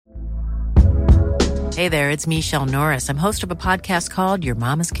Hey there, it's Michelle Norris. I'm host of a podcast called Your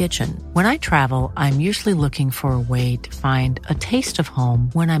Mama's Kitchen. When I travel, I'm usually looking for a way to find a taste of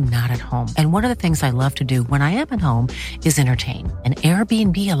home when I'm not at home. And one of the things I love to do when I am at home is entertain. And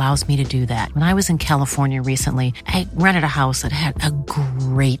Airbnb allows me to do that. When I was in California recently, I rented a house that had a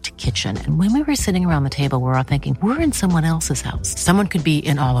great kitchen. And when we were sitting around the table, we were all thinking, we're in someone else's house. Someone could be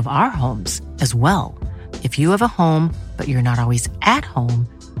in all of our homes as well. If you have a home, but you're not always at home,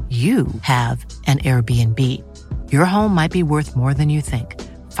 you have an Airbnb. Your home might be worth more than you think.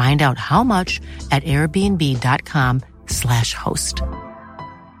 Find out how much at airbnb.com/host.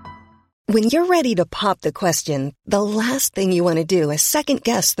 When you're ready to pop the question, the last thing you want to do is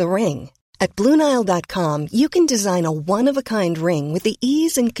second-guess the ring. At BlueNile.com, you can design a one-of-a-kind ring with the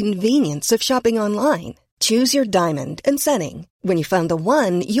ease and convenience of shopping online. Choose your diamond and setting. When you find the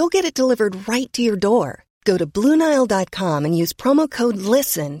one, you'll get it delivered right to your door. Go to BlueNile.com and use promo code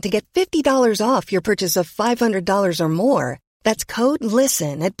LISTEN to get $50 off your purchase of $500 or more. That's code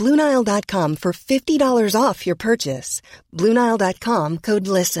LISTEN at BlueNile.com for $50 off your purchase. BlueNile.com, code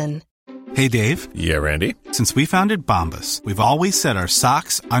LISTEN. Hey, Dave. Yeah, Randy. Since we founded Bombas, we've always said our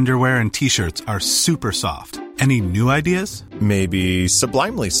socks, underwear, and T-shirts are super soft. Any new ideas? Maybe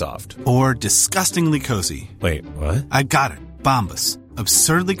sublimely soft. Or disgustingly cozy. Wait, what? I got it. Bombas.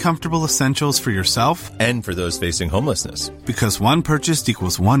 Absurdly comfortable essentials for yourself and for those facing homelessness. Because one purchased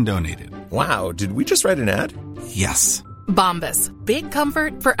equals one donated. Wow, did we just write an ad? Yes. Bombas. Big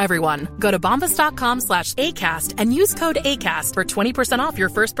comfort for everyone. Go to bombas.com/ACAST and use code ACAST for 20% off your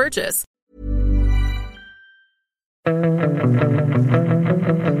first purchase.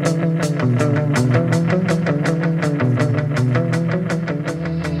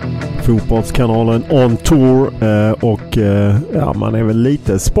 Fotbollskanalen On Tour och man är väl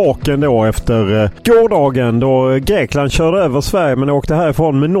lite spaken då efter gårdagen då Grekland körde över Sverige men åkte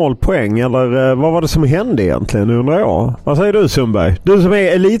härifrån med 0 poäng. Eller vad var det som hände egentligen, undrar jag? Vad säger du, Sundberg? Du som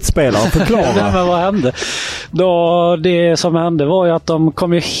är elitspelare, förklara. Nej, men vad hände? Det som hände var ju att de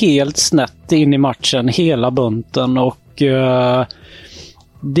kom ju helt snett in i matchen, hela bunten, och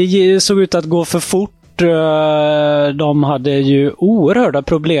det såg ut att gå för fort. De hade ju oerhörda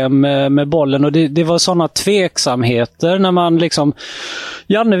problem med bollen, och det var sådana tveksamheter när man liksom...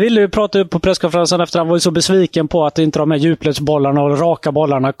 Janne ville ju prata upp på presskonferensen efter, han var ju så besviken på att inte de här djupledsbollarna och raka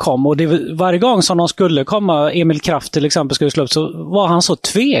bollarna kom, och varje gång som de skulle komma, Emil Kraft till exempel skulle slå upp, så var han så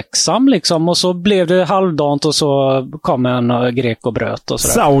tveksam liksom, och så blev det halvdant och så kom en grek och bröt och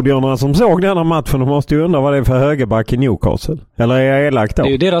sådär. Saudierna som såg den här matchen, de måste ju undra vad det är för högerback i Newcastle. Eller är jag elak då? Det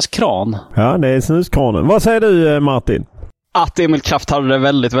är ju deras kran. Ja, det är snuskranen. Vad säger du, Martin? Att Emil Kraft hade det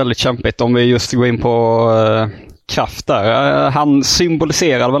väldigt, väldigt kämpigt, om vi just går in på Kraft där. Han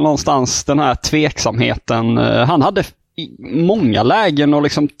symboliserar väl någonstans den här tveksamheten. Han hade många lägen att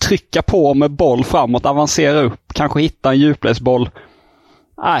liksom trycka på med boll framåt, avancera upp, kanske hitta en djupledsboll.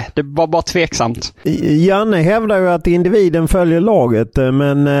 Nej, det var bara tveksamt. Janne hävdar ju att individen följer laget,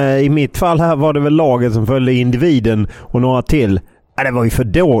 men i mitt fall här var det väl laget som följde individen och några till. Det var ju för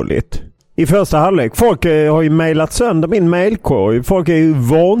dåligt. I första halvlek. Folk har ju mejlat sönder min mejlkorg. Folk är ju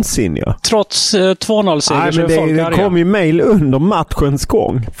vansinniga. Trots 2-0-seger så är folk arga. Det kom ju mejl under matchens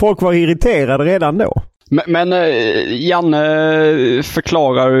gång. Folk var irriterade redan då. Men Janne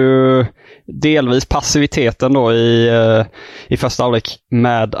förklarar ju delvis passiviteten då i första halvlek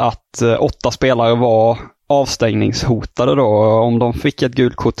med att 8 spelare var avstängningshotade då. Om de fick ett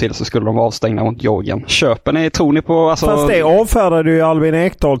gult kort till så skulle de vara avstängda mot Georgien. Köpen är, tror ni på... Alltså... Fast det avfärdade ju Albin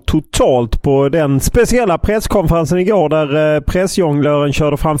Ekdal totalt på den speciella presskonferensen igår, där pressjonglören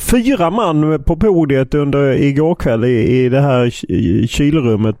körde fram 4 man på podiet under igår kväll i det här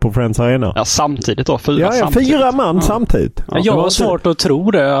kylrummet på Friends Arena. Ja, samtidigt då. 4 samtidigt. 4 man samtidigt. Ja, jag har svårt att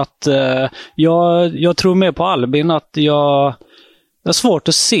tro det. Att, jag tror mer på Albin, att det är svårt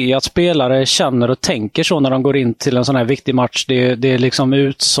att se att spelare känner och tänker så när de går in till en sån här viktig match. Det är liksom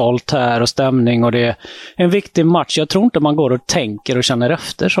utsålt här och stämning, och det är en viktig match. Jag tror inte man går och tänker och känner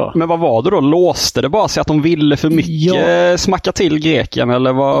efter så. Men vad var det då? Låste det bara sig att de ville för mycket smacka till greken?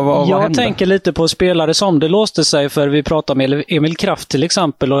 Eller vad jag hände? tänker lite på spelare som det låste sig för. Vi pratade med Emil Kraft till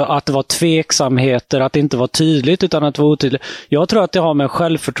exempel, och att det var tveksamheter, att det inte var tydligt utan att det var otydligt. Jag tror att det har med en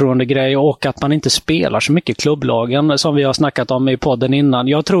självförtroende grej och att man inte spelar så mycket klubblagen som vi har snackat om i podden innan.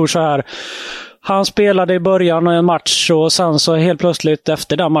 Jag tror så här, han spelade i början av en match och sen så helt plötsligt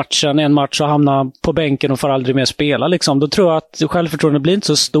efter den matchen, en match, så hamnar han på bänken och får aldrig mer spela liksom. Då tror jag att självförtroendet blir inte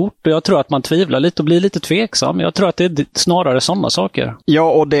så stort, och jag tror att man tvivlar lite och blir lite tveksam. Jag tror att det är snarare sådana saker.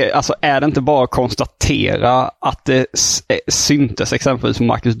 Ja, och det, alltså, är det inte bara att konstatera att det syntes exempelvis med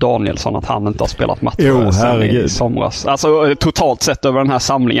Marcus Danielsson att han inte har spelat matcher i somras. Alltså totalt sett över den här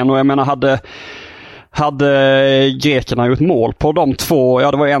samlingen. Och jag menar, hade grekerna gjort mål på de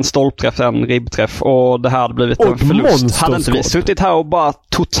två, det var en stolpträff, en ribbträff och det här hade blivit en förlust. Hade inte vi suttit här och bara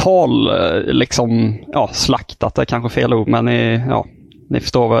slaktat, det är kanske fel ord, men ni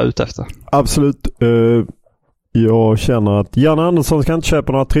förstår vad jag är ute efter. Absolut. Jag känner att Jan Andersson ska inte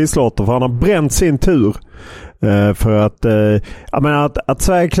köpa några trisslotter för han har bränt sin tur. För att att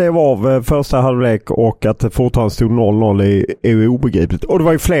Sverige klev av första halvlek och att det fortfarande stod 0-0 är ju obegripligt. Och det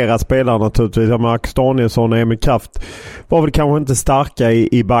var ju flera spelare naturligtvis. Max Danielsson och Emil Kraft var väl kanske inte starka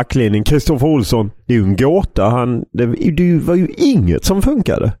i backlinjen. Kristoffer Olsson, det är ju en gåta. Det var ju inget som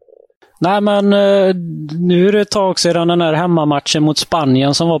funkade. Nej, men nu är det ett tag sedan den här hemmamatchen mot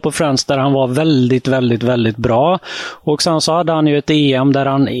Spanien som var på Friends där han var väldigt, väldigt, väldigt bra. Och sen så hade han ju ett EM där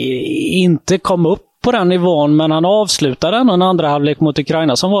han inte kom upp på den nivån, men han avslutade en andra halvlek mot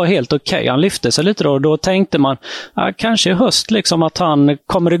Ukraina som var helt okej. Han lyfte sig lite då tänkte man kanske i höst liksom att han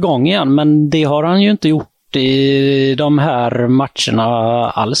kommer igång igen, men det har han ju inte gjort i de här matcherna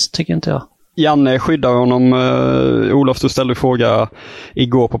alls, tycker inte jag. Janne skyddar honom. Olof, du ställde fråga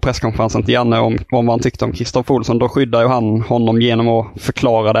igår på presskonferensen till Janne om vad han tyckte om Kristoffer Olsson. Då skyddar ju han honom genom att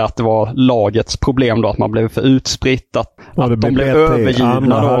förklara det att det var lagets problem då, att man blev för utspritt, att de blev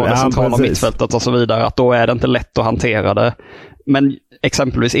övergivna då, det centrala mittfältet och så vidare, att då är det inte lätt att hantera det. Men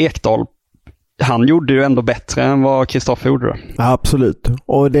exempelvis Ekdal, han gjorde ju ändå bättre än vad Kristoffer gjorde. Absolut.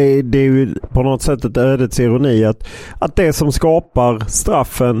 Och det är ju på något sätt ett ödets ironi att det som skapar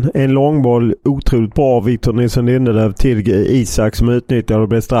straffen är en långboll otroligt bra av Victor Nilsson Lindelöf till Isak som utnyttjar och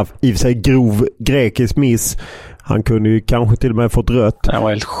blev straff. I och för sig grov grekisk miss. Han kunde ju kanske till och med fått rött. Det var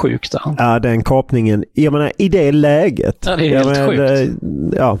helt sjukt. Ja, den kapningen. Jag menar, i det läget. Ja, det är helt sjukt.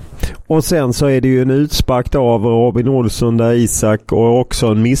 Ja. Och sen så är det ju en utspark av Robin Olsson där Isak och också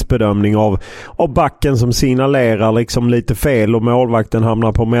en missbedömning av backen som signalerar liksom lite fel och målvakten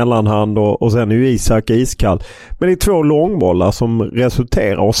hamnar på mellanhand och sen är ju Isak iskall. Men det är två långbollar som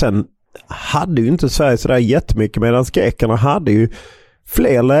resulterar och sen hade ju inte Sverige sådär jättemycket medan grekerna hade ju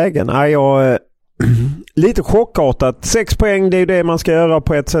fler lägen. Lite chockartat. 6 poäng, det är ju det man ska göra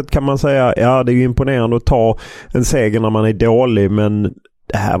på ett sätt kan man säga. Ja, det är ju imponerande att ta en seger när man är dålig, men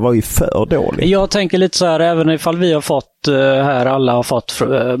det här var ju för dåligt. Jag tänker lite så här, även ifall vi har fått alla har fått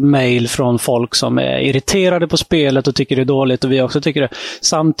mejl från folk som är irriterade på spelet och tycker det är dåligt och vi också tycker det.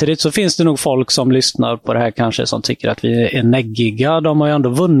 Samtidigt så finns det nog folk som lyssnar på det här kanske som tycker att vi är neggiga. De har ju ändå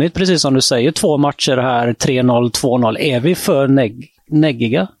vunnit, precis som du säger, 2 matcher här, 3-0, 2-0. Är vi för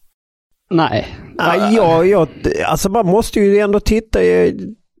neggiga? Nej. Alltså man måste ju ändå titta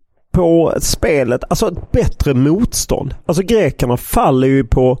på spelet. Alltså ett bättre motstånd. Alltså grekerna faller ju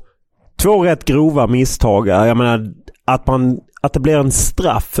på 2 rätt grova misstag. Jag menar att det blir en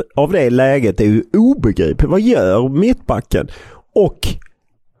straff av det läget är ju obegripligt. Vad gör mittbacken? Och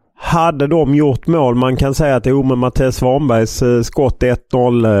hade de gjort mål, man kan säga att med Mattias Svanbergs skott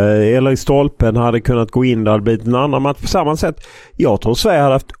 1-0 eller i stolpen hade kunnat gå in där och blivit en annan match på samma sätt. Jag tror Sverige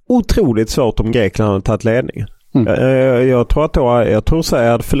hade haft otroligt svårt om Grekland hade tagit ledningen. Jag tror Sverige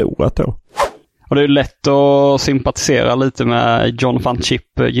hade förlorat då. Och det är lätt att sympatisera lite med John van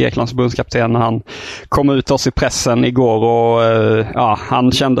Chip, Greklands förbundskapten, när han kom ut oss i pressen igår och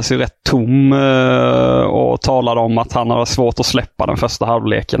han kände sig rätt tom och talade om att han hade svårt att släppa den första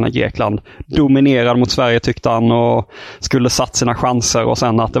halvleken när Grekland dominerade mot Sverige, tyckte han, och skulle satt sina chanser, och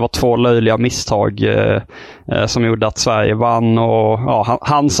sen att det var 2 löjliga misstag som gjorde att Sverige vann, och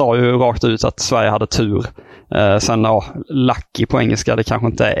han sa ju rakt ut att Sverige hade tur. Sen lucky på engelska, det kanske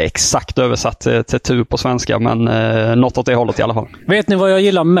inte är exakt översatt till tur på svenska, men något åt det hållet i alla fall. Vet ni vad jag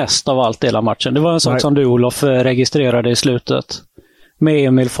gillar mest av allt i hela matchen? Det var en sak som du, Olof, registrerade i slutet med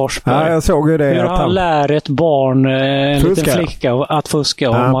Emil Forsberg. Ja, jag såg ju det. Hur han lär ett barn, en liten flicka, att fuska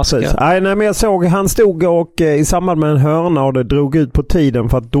och maska. Nej, men jag såg, han stod och i samband med en hörna och det drog ut på tiden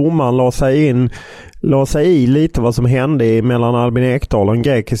för att domaren la sig i lite vad som hände mellan Albin Ekdal och en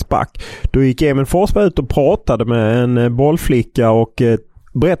grekisk back. Då gick Emil Forsberg ut och pratade med en bollflicka och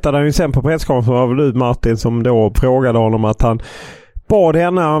berättade han ju sen på presskonferensen, var väl du, Martin, som då frågade honom att han bad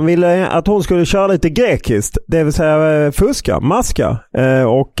henne, han ville att hon skulle köra lite grekiskt, det vill säga fuska, maska,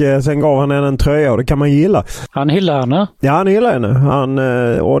 och sen gav han henne en tröja och det kan man gilla. Han gillar henne? Ja, han gillar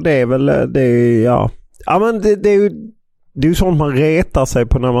henne. Och det är väl men det är ju det är ju sånt man retar sig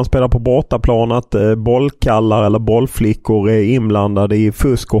på när man spelar på bortaplan, att bollkallar eller bollflickor är inblandade i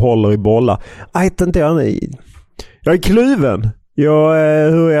fusk och håller i bollar. Jag är kluven.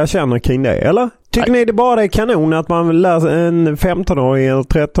 hur jag känner kring det, eller? Tycker ni det bara är kanon att man lär en 15-åring eller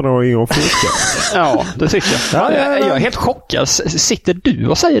 13-åring och fuska? Ja, det tycker jag. Jag är helt chockad. Sitter du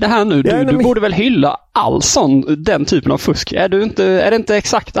och säger det här nu? Du borde väl hylla all den typen av fusk. Är det inte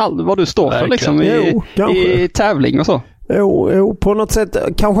exakt vad du står för liksom, i tävling och så? Jo, på något sätt.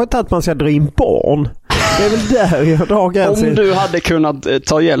 Kanske inte att man ska dra in barn. Det är väl där jag drar gränsen. Om du hade kunnat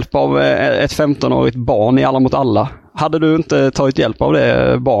ta hjälp av ett 15-årigt barn i Alla mot alla, hade du inte tagit hjälp av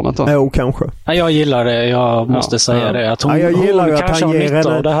det barnet då? Jo, kanske. Jag gillar det. Jag måste säga det. Att jag gillar hon att kanske han har ger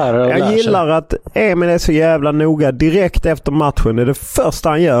nytta av det här. Jag gillar att Emil är så jävla noga. Direkt efter matchen, det är det första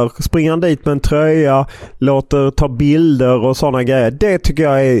han gör. Springer han dit med en tröja, låter ta bilder och sådana grejer. Det tycker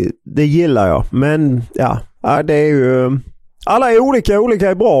jag det gillar jag. Men det är ju... Alla är olika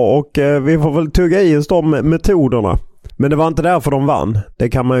är bra och vi får väl tugga i oss de metoderna. Men det var inte därför de vann. Det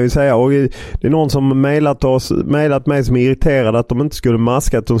kan man ju säga. Och det är någon som mejlat mig som är irriterad att de inte skulle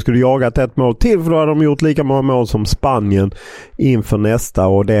maska, att de skulle jagat ett mål till, för då hade de gjort lika många mål som Spanien inför nästa,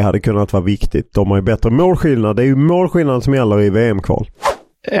 och det hade kunnat vara viktigt. De har ju bättre målskillnad. Det är ju målskillnaden som gäller i VM-kval.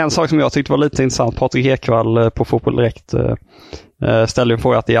 En sak som jag tyckte var lite intressant, Patrik Ekwall på Fotboll Direkt ställde en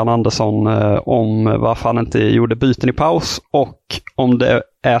fråga till Jan Andersson om varför han inte gjorde byten i paus, och om det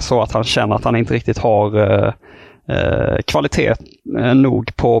är så att han känner att han inte riktigt har kvalitet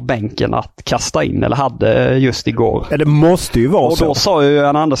nog på bänken att kasta in, eller hade just igår. Ja, det måste ju vara så. Och då sa ju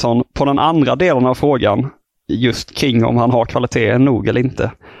Jan Andersson på den andra delen av frågan, just kring om han har kvalitet nog eller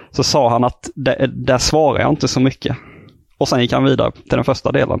inte, så sa han att där svarar jag inte så mycket. Och sen gick han vidare till den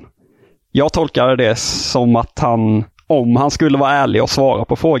första delen. Jag tolkade det som att om han skulle vara ärlig och svara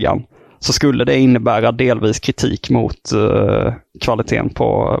på frågan, så skulle det innebära delvis kritik mot kvaliteten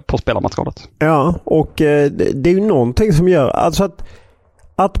på spelarmaterialet. Ja, och det är ju någonting som gör alltså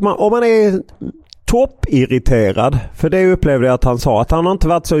att man, om man är toppirriterad, för det upplevde jag att han sa, att han har inte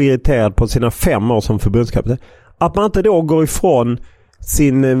varit så irriterad på sina 5 år som förbundskapten, att man inte då går ifrån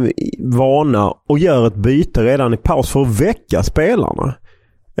sin vana och gör ett byte redan i paus för att väcka spelarna.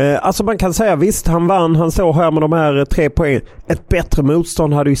 Alltså man kan säga, visst, han vann, han står här med de här 3 poängen. Ett bättre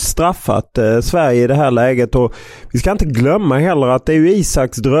motstånd hade ju straffat Sverige i det här läget, och vi ska inte glömma heller att det är ju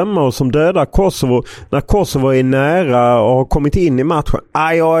Isaks drömmar som dödar Kosovo när Kosovo är nära och har kommit in i matchen.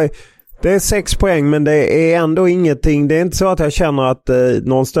 Det är 6 poäng, men det är ändå ingenting. Det är inte så att jag känner att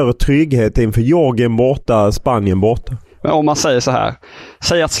någon större trygghet inför Georgien borta, Spanien borta. Men om man säger så här,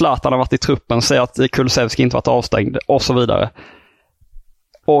 säg att Zlatan har varit i truppen, säg att Kulusevski inte varit avstängd och så vidare,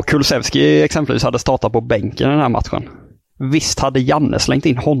 och Kulusevski exempelvis hade startat på bänken i den här matchen, visst hade Janne slängt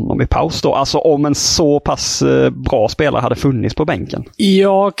in honom i paus då? Alltså om en så pass bra spelare hade funnits på bänken?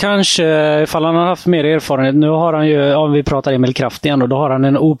 Ja, kanske ifall han har haft mer erfarenhet. Nu har han ju, om vi pratar Emil Kraft igen, och då har han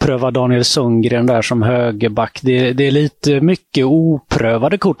en oprövad Daniel Sundgren där som högerback. Det är lite mycket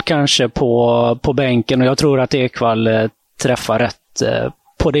oprövade kort kanske på bänken, och jag tror att Ekwall träffar rätt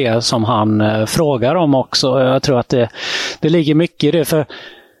på det som han frågar om också. Jag tror att det ligger mycket i det,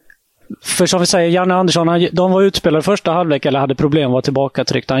 för som vi säger, Janne Andersson, de var utspelade första halvlek eller hade problem att vara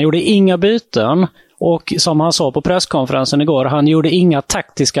tillbakatryckta. Han gjorde inga byten, och som han sa på presskonferensen igår, han gjorde inga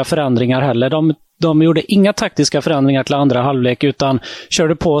taktiska förändringar heller. De gjorde inga taktiska förändringar till andra halvlek, utan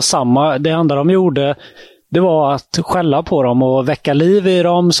körde på samma. Det enda de gjorde, det var att skälla på dem och väcka liv i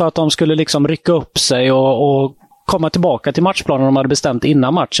dem så att de skulle liksom rycka upp sig och komma tillbaka till matchplanen de hade bestämt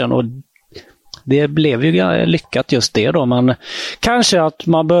innan matchen, och det blev ju lyckat just det då. Men kanske att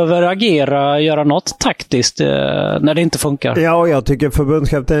man behöver göra något taktiskt när det inte funkar. Ja, jag tycker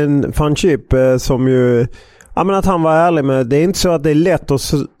förbundskapten Van Schip som ju, ja, men att han var ärlig med, det är inte så att det är lätt att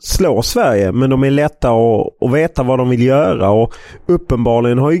slå Sverige, men de är lätta att veta vad de vill göra, och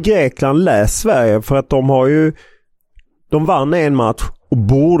uppenbarligen har ju Grekland läst Sverige, för att de vann en match och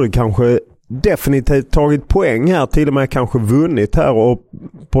borde kanske definitivt tagit poäng här, till och med kanske vunnit här, och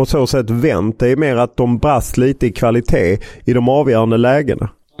på så sätt vänt. Det är mer att de brast lite i kvalitet i de avgörande lägena.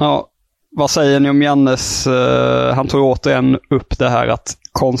 Ja, vad säger ni om Jannes, han tog återigen upp det här att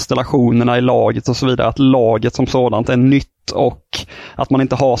konstellationerna i laget och så vidare, att laget som sådant är nytt och att man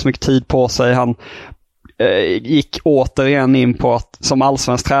inte har så mycket tid på sig. Han gick återigen in på att som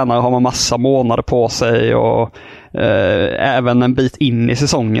allsvensk tränare har man massa månader på sig, och även en bit in i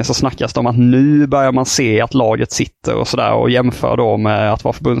säsongen så snackas det om att nu börjar man se att laget sitter och sådär, och jämför då med att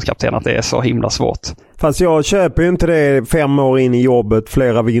vara förbundskapten, att det är så himla svårt. Fast jag köper ju inte det 5 år in i jobbet,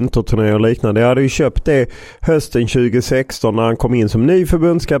 flera vinterturnéer och liknande. Jag hade ju köpt det hösten 2016 när han kom in som ny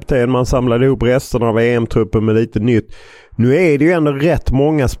förbundskapten. Man samlade ihop resten av EM-truppen med lite nytt. Nu är det ju ändå rätt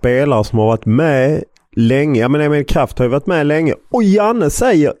många spelare som har varit med länge. Jag menar, Emil Kraft har ju varit med länge. Och Janne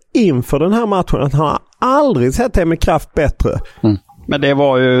säger inför den här matchen att han har aldrig sett Emil Kraft bättre. Men det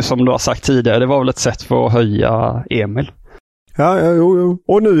var ju, som du har sagt tidigare, det var väl ett sätt för att höja Emil. Jo.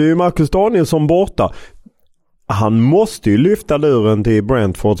 Och nu är ju Marcus Danielsson borta. Han måste ju lyfta luren till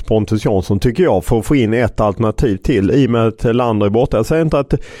Brentfords Pontus Jansson, tycker jag, för att få in ett alternativ till i och med att Lander är borta. Jag säger inte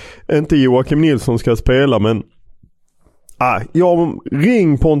att inte Joakim Nilsson ska spela, men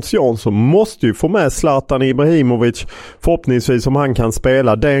ring Pontus Jansson, måste ju få med Zlatan Ibrahimovic, förhoppningsvis om han kan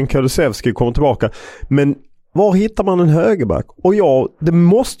spela. Dejan Kulusevski kommer tillbaka. Men var hittar man en högerback? Och det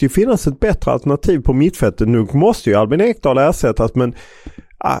måste ju finnas ett bättre alternativ på mittfältet. Nu måste ju Albin Ekdal ersättas, men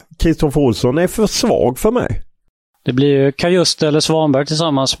Kristoffer Olsson är för svag för mig. Det blir ju Kajuste eller Svanberg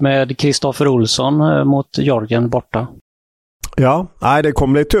tillsammans med Kristoffer Olsson mot Jorgen borta. Ja, det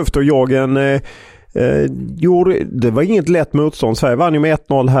kommer bli tufft, och Jorgen det var inget lätt motstånd. Sverige vann ju med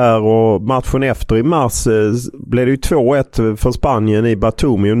 1-0 här, och matchen efter i mars blev det ju 2-1 för Spanien i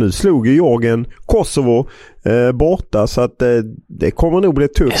Batumi, och nu slog ju Jorgen Kosovo borta, så att det kommer nog bli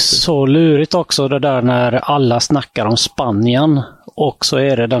tufft. Det är så lurigt också det där när alla snackar om Spanien och så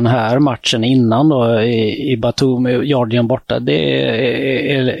är det den här matchen innan då i Batumi, Jorgen borta. Det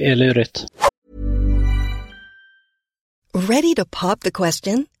är lurigt. Ready to pop the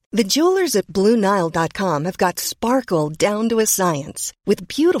question? The jewelers at BlueNile.com have got sparkle down to a science with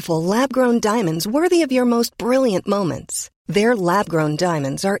beautiful lab-grown diamonds worthy of your most brilliant moments. Their lab-grown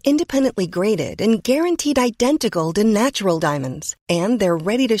diamonds are independently graded and guaranteed identical to natural diamonds, and they're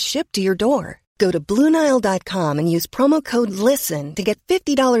ready to ship to your door. Go to BlueNile.com and use promo code LISTEN to get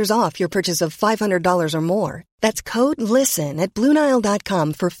 $50 off your purchase of $500 or more. That's code LISTEN at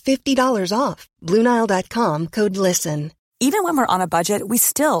BlueNile.com for $50 off. BlueNile.com, code LISTEN. Even when we're on a budget, we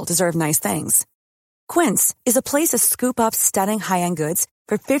still deserve nice things. Quince is a place to scoop up stunning high-end goods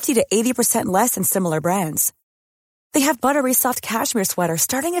for 50 to 80% less than similar brands. They have buttery soft cashmere sweaters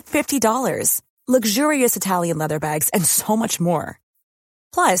starting at $50, luxurious Italian leather bags, and so much more.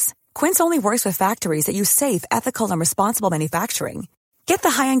 Plus, Quince only works with factories that use safe, ethical, and responsible manufacturing. Get the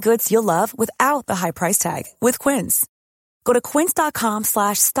high-end goods you'll love without the high price tag with Quince. Go to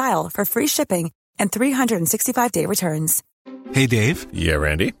quince.com/style for free shipping and 365-day returns. Hey, Dave. Yeah,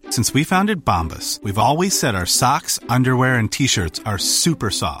 Randy. Since we founded Bombas, we've always said our socks, underwear, and T-shirts are super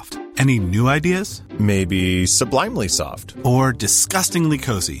soft. Any new ideas? Maybe sublimely soft. Or disgustingly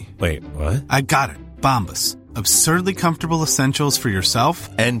cozy. Wait, what? I got it. Bombas. Absurdly comfortable essentials for yourself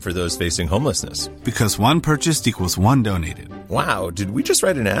And for those facing homelessness. Because one purchased equals one donated. Wow, did we just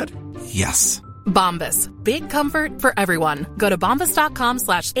write an ad? Yes. Bombas. Big comfort for everyone. Go to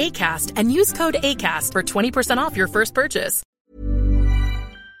bombas.com/ACAST and use code ACAST for 20% off your first purchase.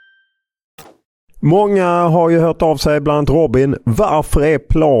 Många har ju hört av sig, bland annat Robin. Varför är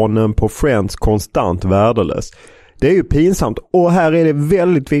planen på Friends konstant värdelös? Det är ju pinsamt, och här är det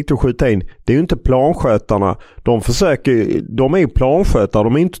väldigt viktigt att skjuta in. Det är ju inte planskötarna. De är ju planskötare,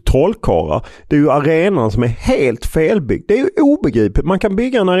 de är inte trollkarlar. Det är ju arenan som är helt felbyggd. Det är ju obegripligt. Man kan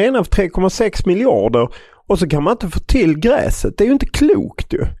bygga en arena för 3,6 miljarder och så kan man inte få till gräset. Det är ju inte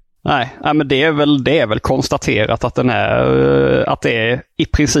klokt ju. Nej, men det är väl konstaterat att att det är i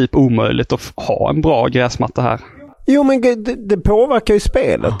princip omöjligt att ha en bra gräsmatta här. Jo, men det påverkar ju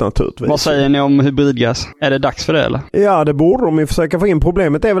spelet naturligtvis. Vad säger ni om hybridgräs? Är det dags för det eller? Ja, det borde de ju försöka få in.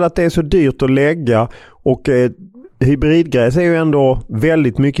 Problemet är väl att det är så dyrt att lägga, och hybridgräs är ju ändå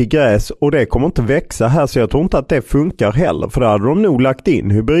väldigt mycket gräs och det kommer inte växa här, så jag tror inte att det funkar heller, för då hade de nog lagt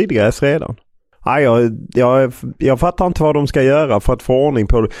in hybridgräs redan. Jag fattar inte vad de ska göra för att få ordning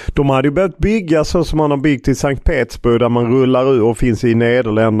på det. De hade ju börjat bygga så som man har byggt i Sankt Petersburg, där man rullar ut, och finns i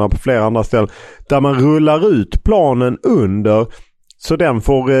Nederländerna på flera andra ställen, där man rullar ut planen under så den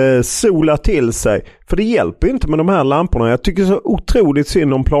får sola till sig. För det hjälper inte med de här lamporna. Jag tycker så otroligt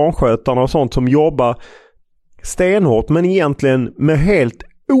synd om planskötarna och sånt som jobbar stenhårt men egentligen med helt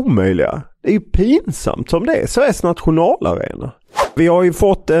omöjliga. Det är ju pinsamt som det är. Sveriges nationalarena. Vi har ju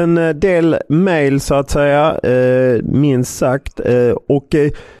fått en del mejl så att säga, minst sagt, och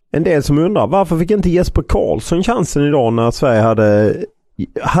en del som undrar varför fick inte Jesper Karlsson chansen idag när Sverige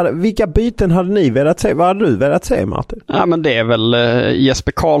hade vilka byten hade ni velat se? Vad hade du velat se, Martin? Ja, men det är väl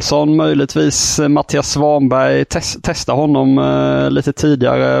Jesper Karlsson, möjligtvis Mattias Svanberg. Testa honom lite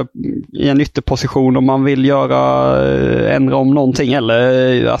tidigare i en ytterposition om man vill ändra om någonting,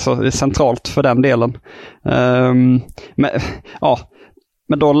 eller alltså centralt för den delen.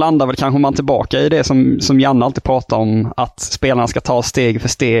 Men då landar väl kanske man tillbaka i det som Janne alltid pratar om, att spelarna ska ta steg för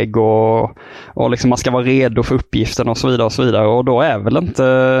steg och liksom man ska vara redo för uppgiften och så vidare och så vidare. Och då är väl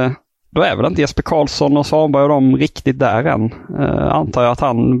inte då är väl inte Jesper Karlsson och Svanberg och de riktigt där än. Antar jag att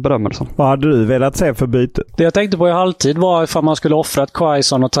han bedömer det som. Vad hade du velat se för byte? Det jag tänkte på i halvtid var ifall man skulle offrat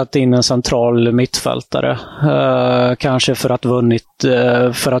Quaison och tagit in en central mittfältare. Kanske för att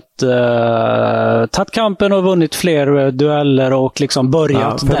tagit kampen och vunnit fler dueller och liksom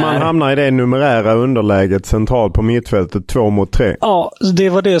börjat för där. Man hamnar i det numerära underläget centralt på mittfältet 2 mot 3. Ja, det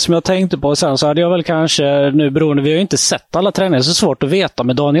var det som jag tänkte på. Sen så hade jag väl kanske, nu beroende, vi har ju inte sett alla träningar, så svårt att veta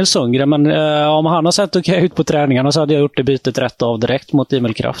med Daniel Sundgren, men om han har sett okej ut på träningarna så hade jag gjort det bytet rätt av direkt mot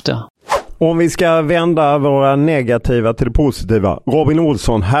Emil Kraft, ja. Om vi ska vända våra negativa till det positiva. Robin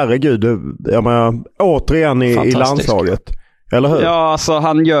Olsson, herregud, jag menar, återigen i landslaget. Eller hur? Ja, alltså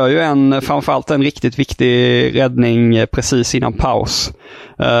han gör ju framförallt en riktigt viktig räddning precis innan paus.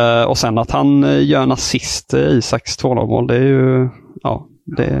 Och sen att han gör en assist i Isaks 2-0-mål, det är ju...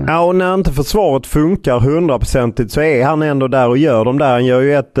 Ja, och när inte försvaret funkar 100% så är han ändå där och gör de där. Han gör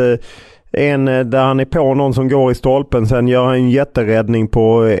ju en där han är på någon som går i stolpen, sen gör han en jätteräddning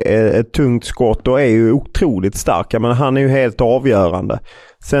på ett tungt skott och är ju otroligt stark. Men han är ju helt avgörande.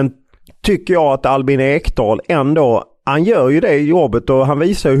 Sen tycker jag att Albin Ekdal ändå, han gör ju det jobbet och han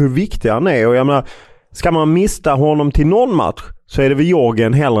visar ju hur viktig han är. Och jag menar, ska man mista honom till någon match så är det väl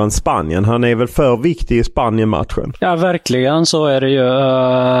Jorgen hellre än Spanien. Han är väl för viktig i Spanien-matchen. Ja, verkligen så är det ju.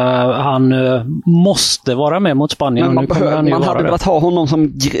 Han måste vara med mot Spanien. Men man hade velat ha honom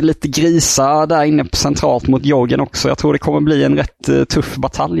som lite grisa där inne centralt mot Jorgen också. Jag tror det kommer bli en rätt tuff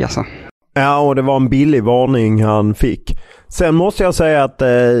batalj alltså. Ja, och det var en billig varning han fick. Sen måste jag säga att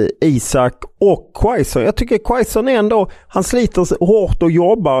Isak och Quaison, jag tycker Quaison är ändå, han sliter hårt och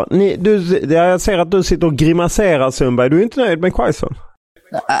jobbar. Jag ser att du sitter och grimaserar, Sundberg. Du är inte nöjd med Quaison?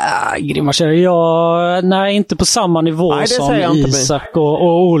 Grimaserar, nej, inte på samma nivå som Isak och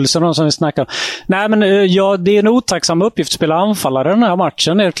Olsson, de som vi snackar om. Nej, men det är en otacksam uppgift att spela anfallare den här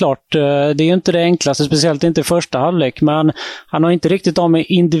matchen, är det klart. Det är ju inte det enklaste, speciellt inte i första halvlek, men han har inte riktigt de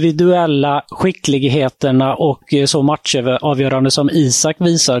individuella skickligheterna och så matchavgörande som Isak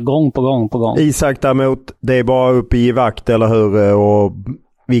visar gång på gång på gång. Isak däremot, det är bara uppe i vakt, eller hur? Och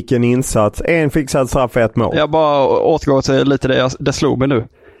vilken insats. En fixad straff, 1 mål. Jag bara återgår till lite det slog mig nu.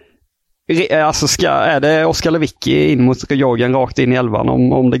 Alltså är det Oskar Lewicki in mot Jorgen rakt in i 11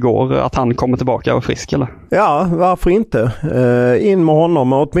 om det går att han kommer tillbaka och frisk, eller? Ja, varför inte? In med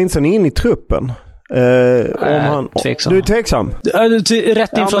honom och åtminstone in i truppen. Tveksam. Du är tveksam?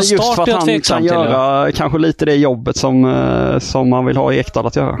 Rätt inför start för att han kan göra kanske lite det jobbet som man vill ha i Ekdal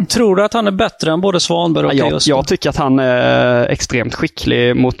att göra. Tror du att han är bättre än både Svanberg och Theoz? Jag tycker att han är extremt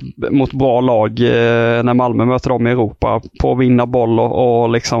skicklig mot bra lag när Malmö möter dem i Europa på att vinna boll och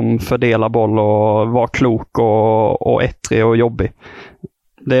liksom fördela boll och vara klok och ettrig och jobbig.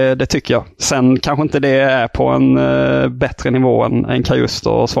 Det tycker jag. Sen kanske inte det är på en bättre nivå än Kajust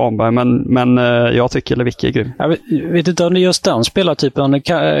och Svanberg, men jag tycker Lewicki är grym. Jag vet inte om det är just den spelartypen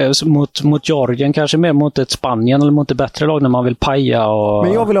mot Jorgen, kanske mer mot ett Spanien eller mot ett bättre lag när man vill paja.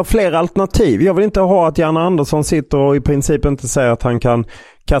 Men jag vill ha fler alternativ. Jag vill inte ha att Janne Andersson sitter och i princip inte säger att han kan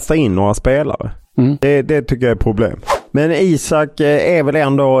kasta in några spelare. Det tycker jag är problem. Men Isak är väl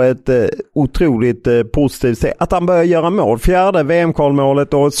ändå ett otroligt positivt sätt. Att han börjar göra mål. 4:e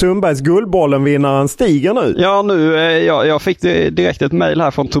VM-kvalmålet och Sundbergs guldbollen vinnaren stiger nu. Ja, nu jag fick direkt ett mejl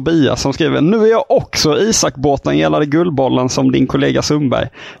här från Tobias som skriver: nu är jag också Isak-båten gällande guldbollen som din kollega Sundberg.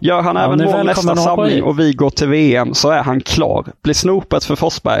 Gör han även mål nästa samling och vi går till VM så är han klar. Blir snopet för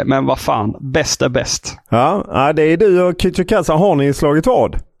Forsberg, men vad fan, bäst är bäst. Ja, det är du och Kücükasa. Har ni slagit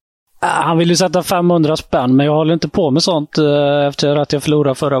vad? Han vill ju sätta 500 spänn, men jag håller inte på med sånt efter att jag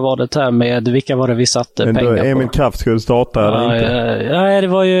förlorade förra vadet här med vilka var det vi satte pengar på. Emil Kraft skulle starta eller inte? Nej, det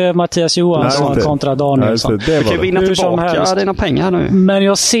var ju Mattias Johansson kontra Danielsson. Du kan vinna tillbaka dina pengar nu. Men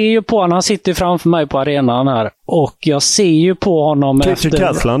jag ser ju på honom, han sitter framför mig på arenan här, och jag ser ju på honom efter... då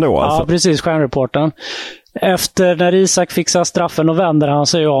alltså? Ja, precis, stjärnreportern. Efter när Isak fixar straffen och vänder han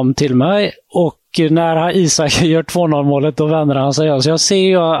sig om till mig, och när Isak gör 2-0-målet då vänder han sig om. Så jag ser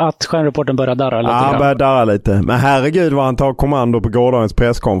ju att stjärnreporten börjar darra lite. Ja, han börjar darra lite. Men herregud vad han tar kommando på gårdagens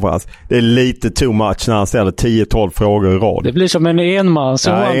presskonferens. Det är lite too much när han ställer 10-12 frågor i rad. Det blir som en enmans.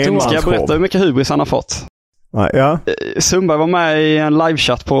 Ska jag berätta hur mycket hybris han har fått? Ja. Sundberg var med i en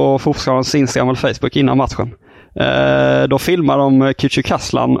livechatt på Fotbollskanalens Instagram eller Facebook innan matchen. Då filmar de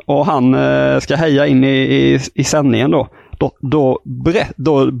Kücükaslan och han ska heja in i sändningen då.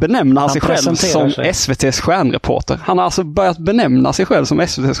 Då benämner han sig själv som SVT:s stjärnreporter. Han har alltså börjat benämna sig själv som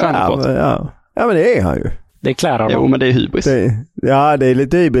SVT:s stjärnreporter. Ja, men det är han ju. Det klarar han. Jo, men det är hybris. Det är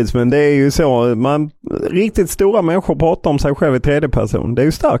lite hybris, men det är ju så. Riktigt stora människor pratar om sig själv i tredje person. Det är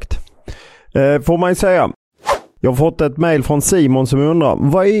ju starkt. Får man ju säga. Jag har fått ett mejl från Simon som undrar,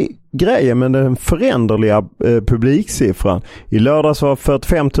 vad är grejen med den föränderliga publiksiffran? I lördags var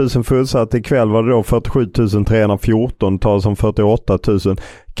 45 000 fullsatt, ikväll var det då 47 314, talas om 48 000.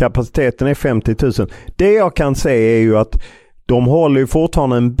 Kapaciteten är 50 000. Det jag kan säga är ju att de håller ju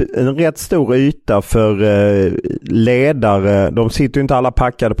fortfarande en rätt stor yta för ledare. De sitter ju inte alla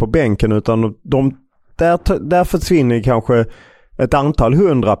packade på bänken, utan där försvinner kanske ett antal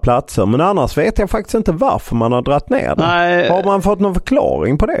 100 platser. Men annars vet jag faktiskt inte varför man har dratt ner det. Nej. Har man fått någon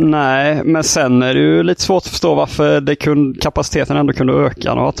förklaring på det? Nej, men sen är det ju lite svårt att förstå varför kapaciteten ändå kunde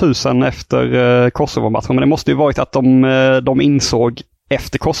öka några tusen efter Kosovo-matchen. Men det måste ju varit att de insåg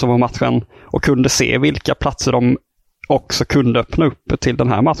efter Kosovo-matchen och kunde se vilka platser de också kunde öppna upp till den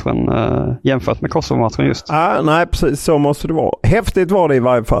här matchen jämfört med Kosovo-matchen just. Nej, precis så måste det vara. Häftigt var det i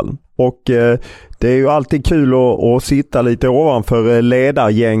varje fall. Och det är ju alltid kul att sitta lite ovanför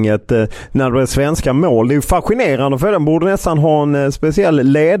ledargänget när det är svenska mål. Det är ju fascinerande, för den borde nästan ha en speciell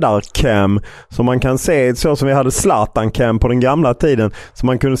ledarcam som man kan se, så som vi hade Zlatan-cam på den gamla tiden, så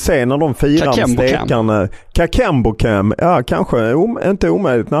man kunde se när de firar med stekarna. Kakembo-cam, ja kanske inte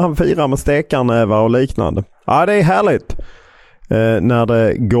omöjligt när han firar med stekarnävar och liknande. Ja, det är härligt när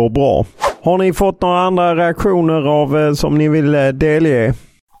det går bra. Har ni fått några andra reaktioner av som ni vill delge?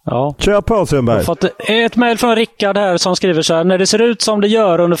 Ja. Kör på, Sundberg. Jag har fått ett mejl från Rickard här som skriver så här: när det ser ut som det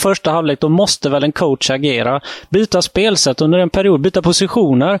gör under första halvlek, då måste väl en coach agera. Byta spelsätt under en period, byta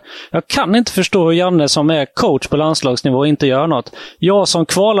positioner. Jag kan inte förstå hur Janne som är coach på landslagsnivå inte gör något. Jag som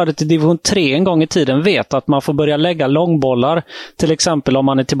kvalade till division 3 en gång i tiden vet att man får börja lägga långbollar, till exempel om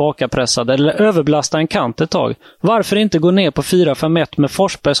man är tillbakapressad, eller överbelasta en kant ett tag. Varför inte gå ner på 4-5-1 med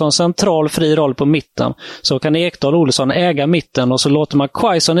Forsberg som central fri roll på mitten? Så kan Ekdal Olsson äga mitten och så låter man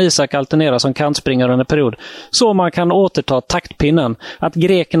Quaison Isak alternera som kantspringare under period. Så man kan återta taktpinnen. Att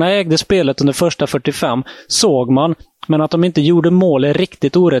grekerna ägde spelet under första 45 såg man, men att de inte gjorde mål är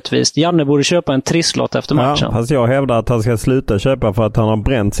riktigt orättvist. Janne borde köpa en trisslott efter matchen. Ja, fast jag hävdar att han ska sluta köpa för att han har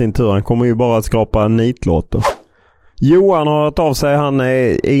bränt sin tur. Han kommer ju bara att skapa en nitlott. Johan har hört av sig. Han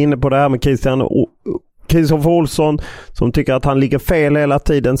är inne på det här med Kristoffer Olsson som tycker att han ligger fel hela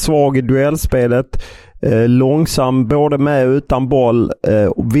tiden. Svag i duellspelet. Långsam både med och utan boll.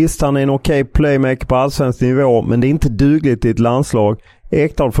 Visst, han är en okej playmaker på allsvensk nivå, men det är inte dugligt i ett landslag.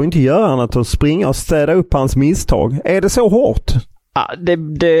 Ekdal får inte göra annat att springa och städa upp hans misstag. Är det så hårt? Ja,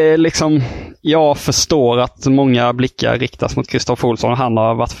 det liksom, jag förstår att många blickar riktas mot Kristoffer Olsson. Han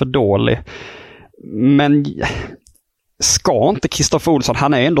har varit för dålig. Men ska inte Kristoffer Olsson,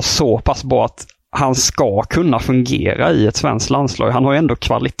 han är ändå så pass bra att han ska kunna fungera i ett svenskt landslag. Han har ändå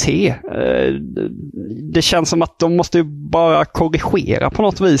kvalitet. Det känns som att de måste bara korrigera på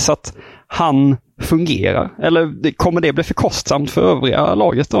något vis att han fungerar. Eller kommer det bli för kostsamt för övriga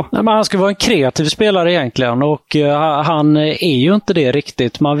laget då? Nej, men han ska vara en kreativ spelare egentligen, och han är ju inte det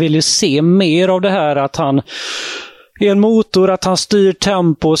riktigt. Man vill ju se mer av det här att han är en motor, att han styr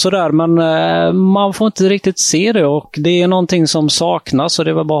tempo och sådär, men man får inte riktigt se det, och det är någonting som saknas, och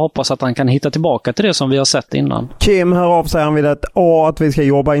det är väl bara att hoppas att han kan hitta tillbaka till det som vi har sett innan. Kim hör av sig, han vill att vi ska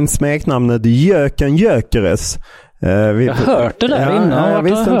jobba in smeknamnet Jöken Jökeres. Jag har hört det där innan. Jag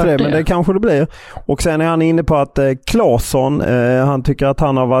visste inte det, men det kanske det blir. Och sen är han inne på att Claesson, han tycker att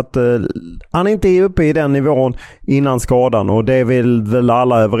han har varit han är inte uppe i den nivån innan skadan, och det är väl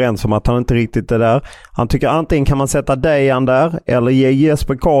alla överens om att han inte riktigt är där. Han tycker antingen kan man sätta Dejan där eller ge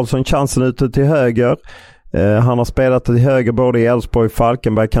Jesper Karlsson chansen ute till höger. Han har spelat till höger både i Elfsborg och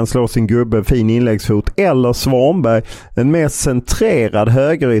Falkenberg, kan slå sin gubbe, fin inläggsfot, eller Svanberg, en mer centrerad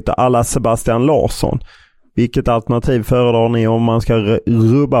högerytter alla Sebastian Larsson. Vilket alternativ föredrar ni om man ska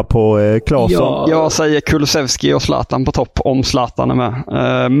rubba på Claesson? Jag säger Kulusevski och Zlatan på topp om Zlatan är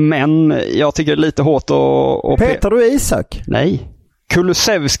med. Men jag tycker det är lite hårt att... Petar du Isak? Nej.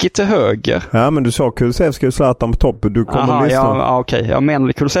 Kulusevski till höger. Ja, men du sa Kulusevski och Zlatan på topp. Du kommer lyssna. Ja, okej. Jag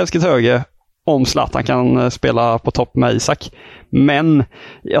menar Kulusevski till höger om Zlatan kan spela på topp med Isak. Men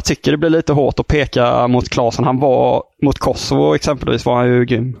jag tycker det blir lite hårt att peka mot Claesson. Han var mot Kosovo exempelvis, var han ju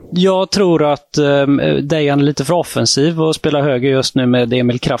grym. Jag tror att Dejan är lite för offensiv och spelar höger just nu med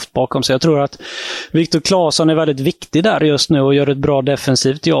Emil Kraft bakom sig. Jag tror att Viktor Claesson är väldigt viktig där just nu och gör ett bra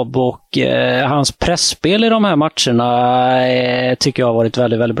defensivt jobb, och hans pressspel i de här matcherna tycker jag har varit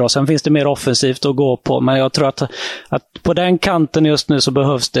väldigt, väldigt bra. Sen finns det mer offensivt att gå på, men jag tror att på den kanten just nu så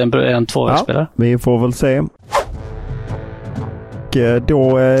behövs det en tvåvägsspelare. Ja, vi får väl se.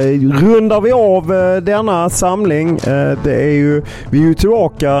 Då rundar vi av denna samling. Vi är ju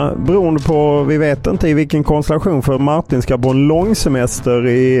tillbaka beroende på, vi vet inte i vilken konstellation, för Martin ska på en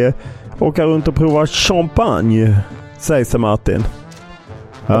långsemester åka runt och prova champagne, sägs det Martin.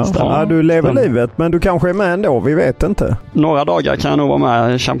 Ja, du lever livet, men du kanske är med ändå. Vi vet inte. Några dagar kan jag nog vara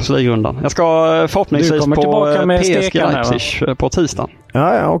med i Champions League-rundan. Jag ska förhoppningsvis på PSG Leipzig på tisdagen.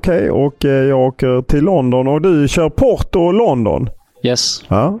 Ja, okej. Och jag åker till London och du kör Porto och London. Yes.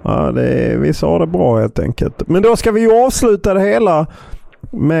 Ja, vi sa det bra helt enkelt. Men då ska vi ju avsluta det hela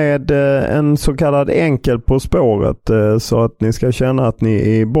med en så kallad enkel på spåret så att ni ska känna att ni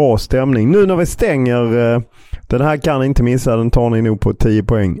är i bra stämning. Nu när vi stänger, den här kan ni inte missa, den tar ni nog på 10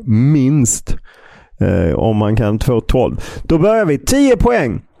 poäng minst, om man kan få 12. Då börjar vi 10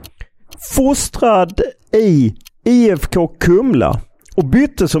 poäng. Fostrad i IFK Kumla och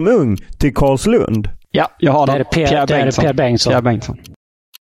bytte som ung till Karlslund. Ja, jag har den. Det är Per Bengtsson.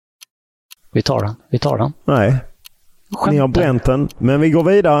 Vi tar den. Nej. Ni har bränt den, men vi går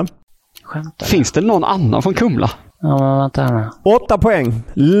vidare. Finns det någon annan från Kumla? Ja, men vänta här. 8 poäng.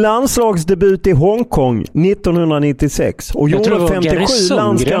 Landslagsdebut i Hongkong 1996 och gjorde 57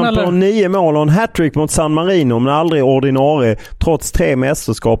 landskamper och 9 mål och en hattrick mot San Marino, men aldrig ordinarie trots 3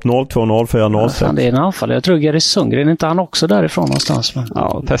 mästerskap 02, 04, 06. Ja, det är en anfall. Jag tror Gary Sundgren, inte han också därifrån någonstans? Men...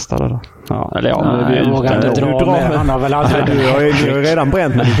 Ja, testa det då. Ja, eller jag vågar inte dra med. Han har väl aldrig... Du har ju redan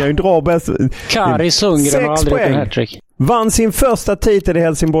bränt, men du kan ju dra bäst. Gary Sundgren har aldrig gjort en hattrick. Vann sin första titel i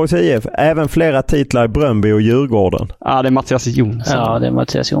Helsingborgs IF. Även flera titlar i Bröndby och Djurgården. Ja, det är Mattias Jonsson. Ja, det är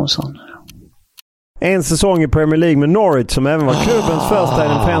Mattias Jonsson. En säsong i Premier League med Norwich som även var klubbens första i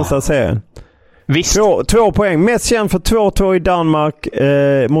den främsta serien. Visst. 2 poäng. Mest känd för 2-2 i Danmark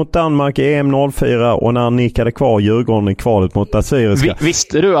mot Danmark i EM 04 och när han nickade kvar Djurgården i kvalet mot Assyriska.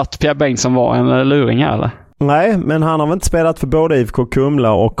 Visste du att Pierre Bengtsson var en luring här, eller? Nej, men han har väl inte spelat för både IFK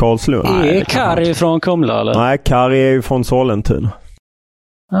Kumla och Karlslund. Är Kari från Kumla, eller? Nej, Kari är ju från Sollentuna.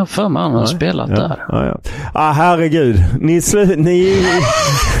 Ja, för man har spelat där. Ja, herregud. Ni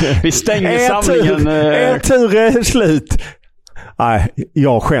vi stänger samlingen. Er tur är slut. Nej,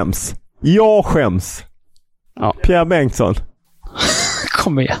 jag skäms. Ja. Pierre Bengtsson.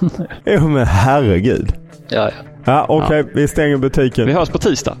 Kom igen nu. Jo, men herregud. Ja, okej. Vi stänger butiken. Vi hörs på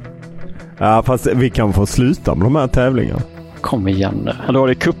tisdag. Ja, fast vi kan få sluta med de här tävlingarna. Kom igen nu. Ja, då är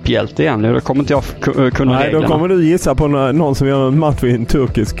det kupphjälte igen. Då kommer inte jag kunna Nej, reglerna. då kommer du gissa på någon som gör en match i en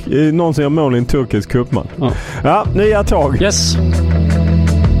turkisk... Någon som gör mål i en turkisk cupmatch. Ja, nya tag. Yes.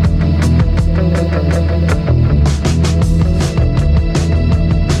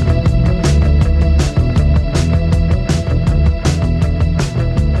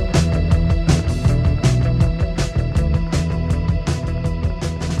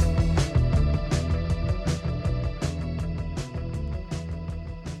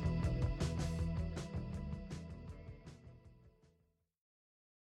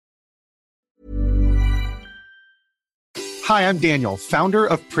 Hi, I'm Daniel, founder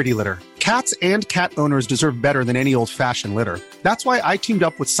of Pretty Litter. Cats and cat owners deserve better than any old-fashioned litter. That's why I teamed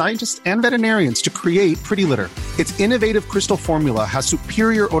up with scientists and veterinarians to create Pretty Litter. Its innovative crystal formula has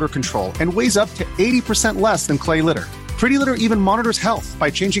superior odor control and weighs up to 80% less than clay litter. Pretty Litter even monitors health by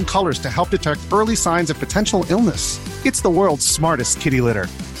changing colors to help detect early signs of potential illness. It's the world's smartest kitty litter.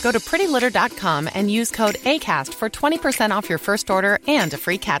 Go to prettylitter.com and use code ACAST for 20% off your first order and a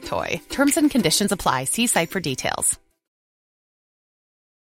free cat toy. Terms and conditions apply. See site for details.